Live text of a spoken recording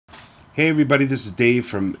Hey everybody, this is Dave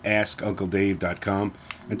from AskUncleDave.com,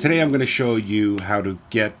 and today I'm going to show you how to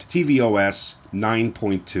get TVOS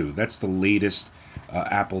 9.2. That's the latest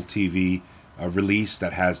Apple TV release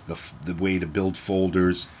that has the way to build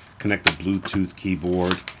folders, connect a Bluetooth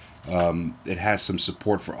keyboard. It has some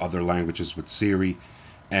support for other languages with Siri,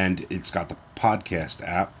 and it's got the podcast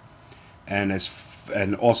app, and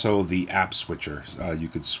also the app switcher. You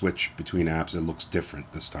could switch between apps. It looks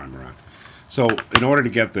different this time around. So in order to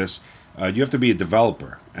get this, you have to be a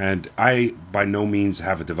developer, and I by no means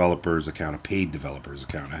have a developer's account, a paid developer's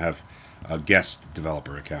account. I have a guest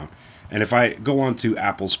developer account, and if I go onto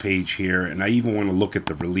Apple's page here, and I even want to look at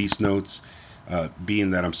the release notes,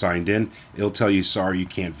 being that I'm signed in, it'll tell you, sorry, you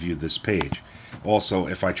can't view this page. Also,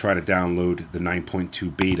 if I try to download the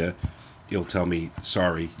 9.2 beta, it'll tell me,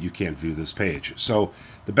 sorry, you can't view this page. So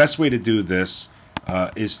the best way to do this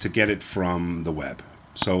is to get it from the web.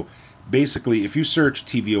 So basically, if you search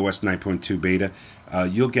TVOS 9.2 beta,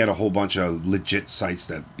 you'll get a whole bunch of legit sites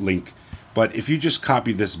that link. But if you just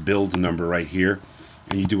copy this build number right here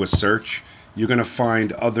and you do a search, you're going to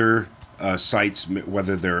find other sites,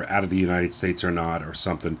 whether they're out of the United States or not or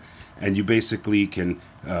something. And you basically can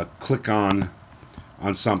click on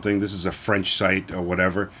something. This is a French site or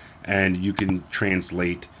whatever, and you can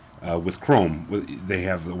translate with Chrome. They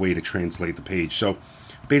have a way to translate the page. So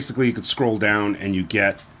basically, you could scroll down and you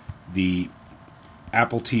get the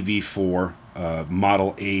Apple TV 4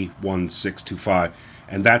 model A1625,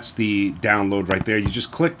 and that's the download right there. You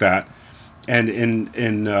just click that, and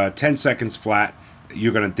in 10 seconds flat,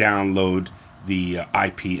 you're going to download the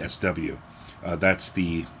IPSW. That's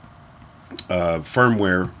the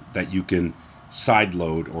firmware that you can side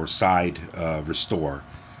load or side restore,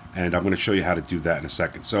 and I'm going to show you how to do that in a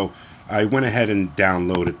second. So I went ahead and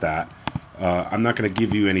downloaded that. I'm not going to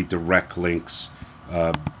give you any direct links,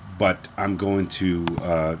 but I'm going to,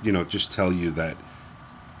 just tell you that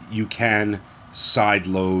you can side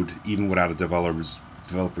load even without a developer's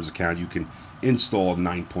account. You can install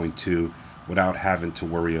 9.2 without having to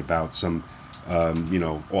worry about some,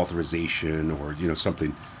 authorization or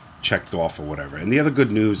something checked off or whatever. And the other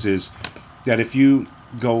good news is that if you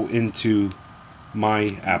go into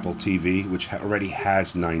my Apple TV, which already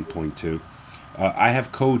has 9.2, I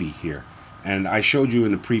have Kodi here. And I showed you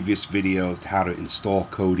in the previous video how to install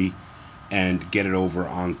Kodi and get it over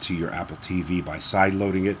onto your Apple TV by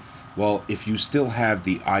sideloading it. Well, if you still have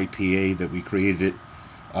the IPA that we created,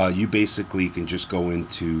 you basically can just go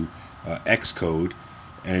into Xcode,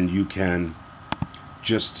 and you can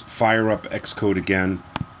just fire up Xcode again,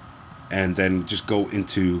 and then just go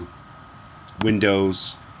into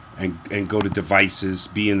Windows and go to devices,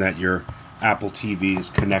 being that your Apple TV is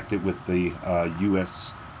connected with the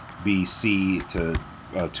USB-C to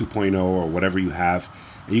 2.0 or whatever you have,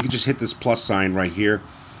 and you can just hit this plus sign right here,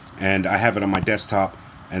 and I have it on my desktop,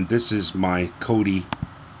 and this is my Kodi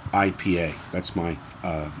IPA. That's my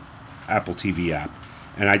Apple TV app,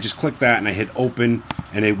 and I just click that and I hit open,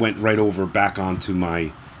 and it went right over back onto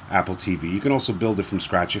my Apple TV. You can also build it from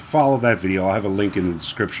scratch. If you follow that video, I'll have a link in the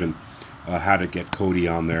description how to get Kodi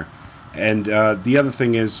on there. And the other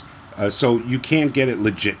thing is, so you can't get it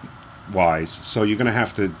legit wise, so you're gonna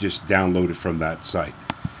have to just download it from that site.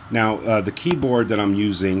 Now the keyboard that I'm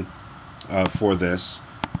using for this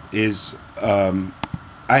is I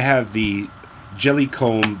have the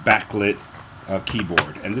Jellycomb backlit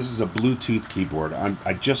keyboard, and this is a Bluetooth keyboard.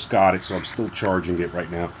 I just got it, so I'm still charging it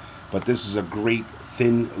right now, but this is a great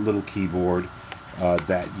thin little keyboard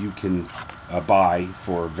that you can buy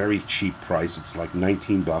for a very cheap price. It's like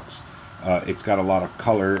 19 bucks. It's got a lot of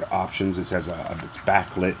color options. It has it's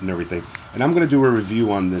backlit and everything. And I'm going to do a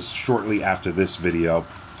review on this shortly after this video.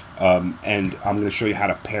 And I'm going to show you how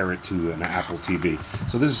to pair it to an Apple TV.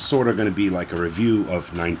 So this is sort of going to be like a review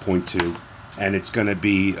of 9.2. And it's going to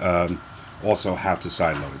be also how to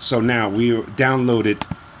sideload it. So now we downloaded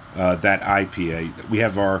that IPA. We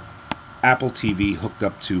have our Apple TV hooked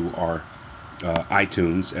up to our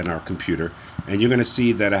iTunes and our computer. And you're going to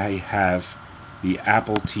see that I have the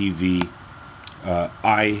Apple TV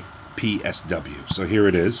IPSW. So here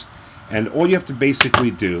it is, and all you have to basically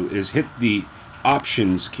do is hit the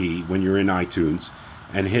Options key when you're in iTunes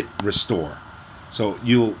and hit Restore. So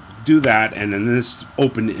you'll do that, and then this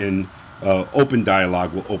open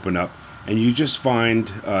dialog will open up, and you just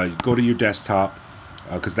find go to your desktop,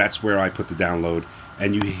 because that's where I put the download,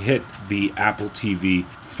 and you hit the Apple TV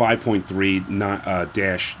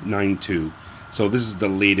 5.3-92. So this is the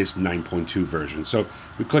latest 9.2 version. So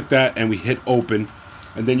we click that and we hit open,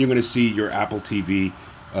 and then you're going to see your Apple TV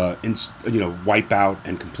wipe out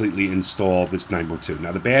and completely install this 9.2.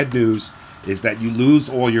 Now the bad news is that you lose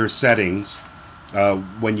all your settings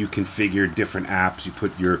when you configure different apps. You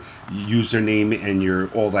put your username and your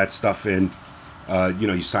all that stuff in. You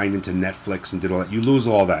know, you signed into Netflix and did all that. You lose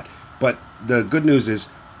all that. But the good news is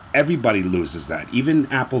everybody loses that. Even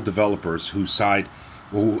Apple developers who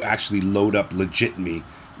actually load up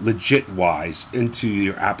legit-wise into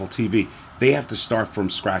your Apple TV, they have to start from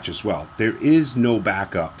scratch as well. There is no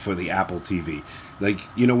backup for the Apple TV. Like,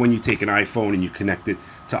 you know, when you take an iPhone and you connect it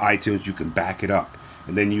to iTunes, you can back it up.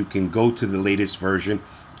 And then you can go to the latest version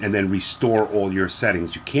and then restore all your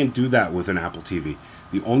settings. You can't do that with an Apple TV.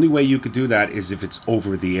 The only way you could do that is if it's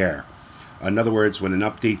over the air. In other words, when an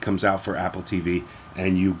update comes out for Apple TV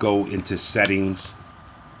and you go into settings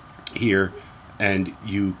here and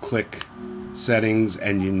you click settings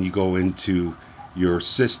and then you go into your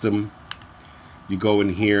system, you go in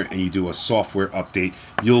here and you do a software update,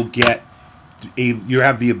 you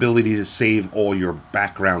have the ability to save all your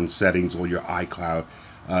background settings, all your iCloud,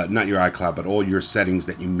 not your iCloud, but all your settings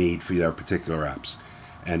that you made for your particular apps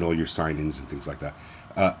and all your sign-ins and things like that.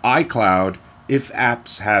 iCloud, if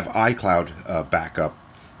apps have iCloud backup,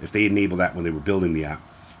 if they enable that when they were building the app,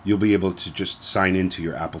 you'll be able to just sign into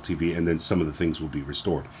your Apple TV and then some of the things will be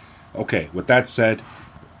restored. Okay, with that said,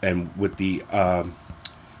 and with the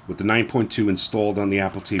 9.2 installed on the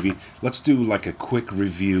Apple TV, let's do like a quick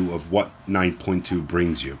review of what 9.2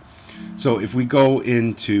 brings you. So if we go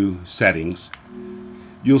into settings,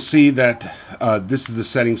 you'll see that this is the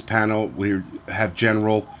settings panel. We have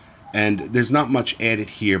general, and there's not much added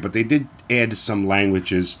here, but they did add some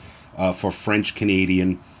languages for French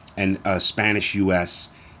Canadian and Spanish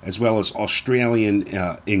US, as well as Australian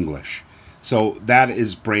English. So that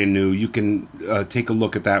is brand new. You can take a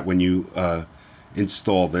look at that when you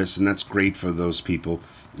install this, and that's great for those people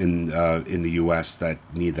in the US that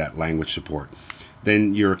need that language support.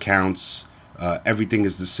 Then your accounts, everything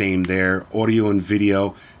is the same there. Audio and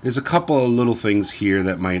video, there's a couple of little things here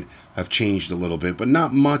that might have changed a little bit, but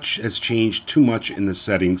not much has changed too much in the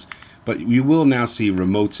settings. But you will now see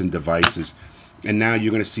remotes and devices, and now you're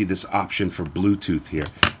going to see this option for Bluetooth here.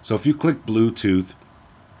 So if you click Bluetooth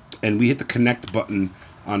and we hit the connect button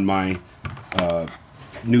on my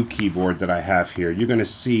new keyboard that I have here, you're going to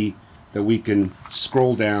see that we can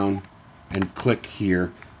scroll down and click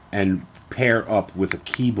here and pair up with a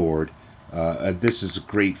keyboard. This is a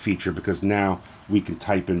great feature because now we can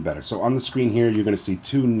type in better. So on the screen here, you're going to see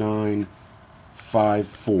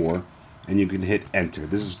 2954, and you can hit enter.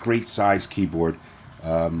 This is a great size keyboard.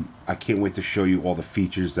 I can't wait to show you all the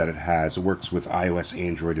features that it has. It works with iOS,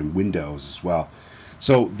 Android, and Windows as well.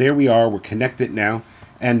 So there we are. We're connected now.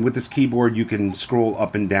 And with this keyboard, you can scroll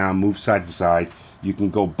up and down, move side to side. You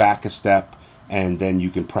can go back a step, and then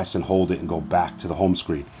you can press and hold it and go back to the home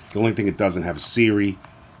screen. The only thing it doesn't have is Siri,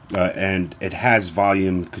 and it has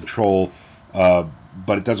volume control, but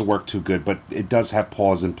it doesn't work too good. But it does have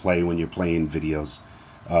pause and play when you're playing videos.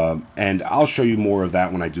 And I'll show you more of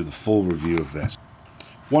that when I do the full review of this.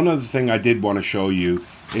 One other thing I did want to show you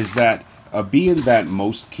is that being that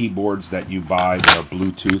most keyboards that you buy that are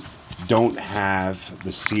Bluetooth don't have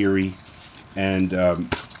the Siri, and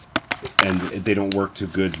they don't work too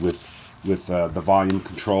good with the volume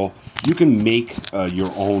control, you can make your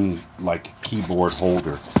own like keyboard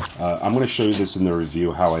holder. I'm going to show you this in the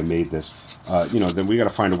review how I made this. Then we got to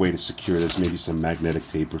find a way to secure this, maybe some magnetic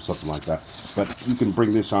tape or something like that. But you can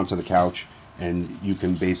bring this onto the couch and you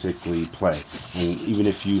can basically play. And even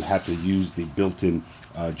if you had to use the built-in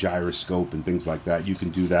gyroscope and things like that, you can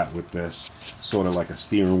do that with this, sort of like a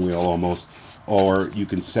steering wheel almost. Or you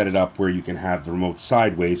can set it up where you can have the remote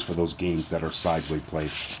sideways for those games that are sideways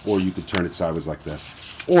played. Or you can turn it sideways like this.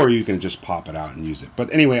 Or you can just pop it out and use it.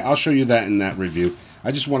 But anyway, I'll show you that in that review.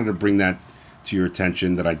 I just wanted to bring that to your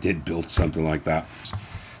attention that I did build something like that.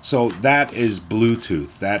 So that is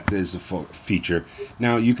Bluetooth. That is a feature.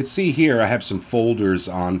 Now you can see here I have some folders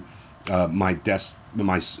on my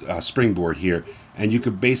springboard here, and you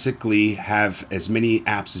could basically have as many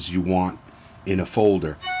apps as you want in a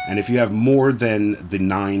folder. And if you have more than the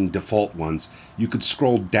 9 default ones, you could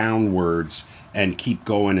scroll downwards and keep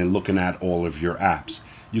going and looking at all of your apps.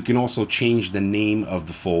 You can also change the name of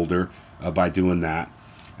the folder by doing that.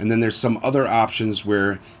 And then there's some other options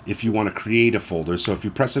where if you want to create a folder, so if you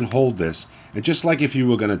press and hold this, and just like if you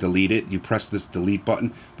were going to delete it, you press this delete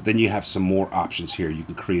button, but then you have some more options here. You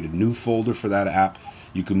can create a new folder for that app,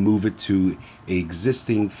 you can move it to an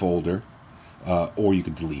existing folder, or you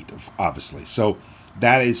can delete, obviously. So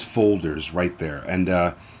that is folders right there.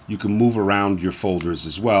 And you can move around your folders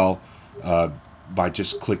as well by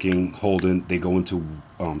just clicking, holding. They go into,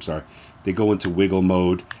 they go into wiggle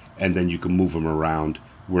mode, and then you can move them around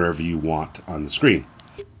wherever you want on the screen.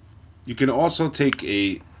 You can also take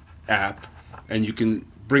a app and you can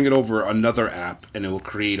bring it over another app and it will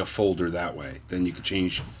create a folder that way. Then you can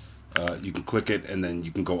change, you can click it and then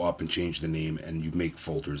you can go up and change the name, and you make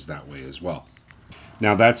folders that way as well.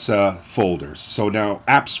 Now that's folders. So now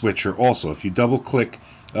App Switcher also, if you double click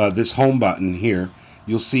this home button here,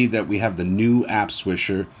 you'll see that we have the new App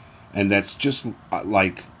Switcher, and that's just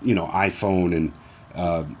like, you know, iPhone and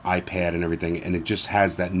iPad and everything, and it just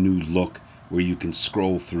has that new look where you can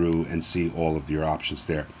scroll through and see all of your options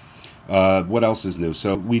there. What else is new?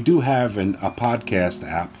 So we do have a podcast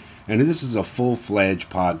app, and this is a full-fledged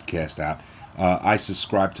podcast app. I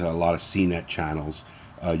subscribe to a lot of CNET channels.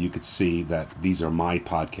 You could see that these are my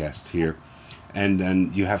podcasts here. And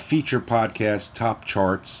then you have feature podcasts, top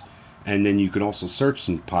charts, and then you can also search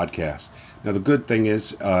some podcasts. Now the good thing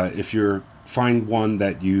is, if you find one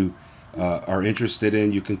that you are interested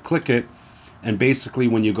in, you can click it, and basically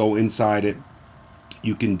when you go inside it,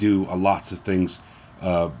 you can do lots of things.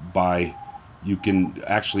 You can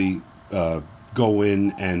actually go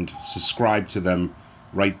in and subscribe to them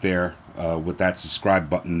right there with that subscribe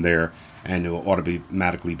button there, and it will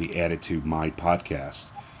automatically be added to my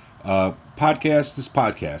podcasts.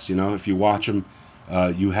 Podcast, you know, if you watch them,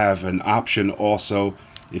 you have an option also.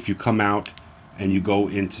 If you come out and you go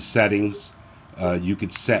into settings, you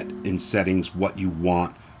could set in settings what you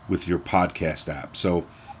want with your podcast app. So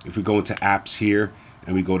if we go into apps here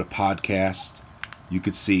and we go to podcast, you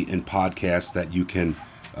could see in podcast that you can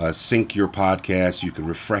sync your podcast, you can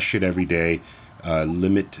refresh it every day,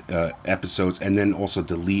 limit episodes, and then also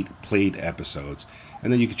delete played episodes.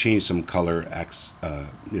 And then you can change some color,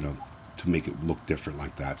 you know, to make it look different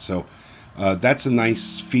like that. So that's a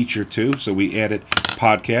nice feature too. So we added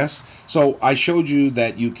podcasts. So I showed you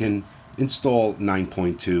that you can install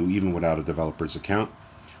 9.2 even without a developer's account.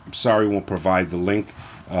 I'm sorry we won't provide the link,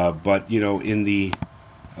 but you know, in the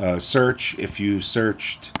search, if you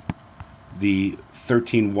searched the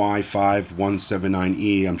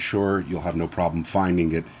 13Y5179E, I'm sure you'll have no problem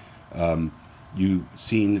finding it. You've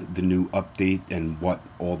seen the new update and what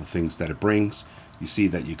all the things that it brings. You see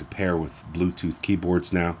that you can pair with Bluetooth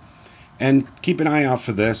keyboards now. And keep an eye out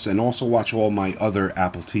for this, and also watch all my other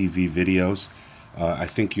Apple TV videos. I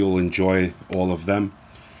think you'll enjoy all of them.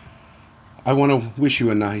 I want to wish you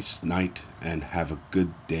a nice night and have a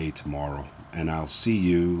good day tomorrow. And I'll see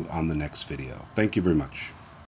you on the next video. Thank you very much.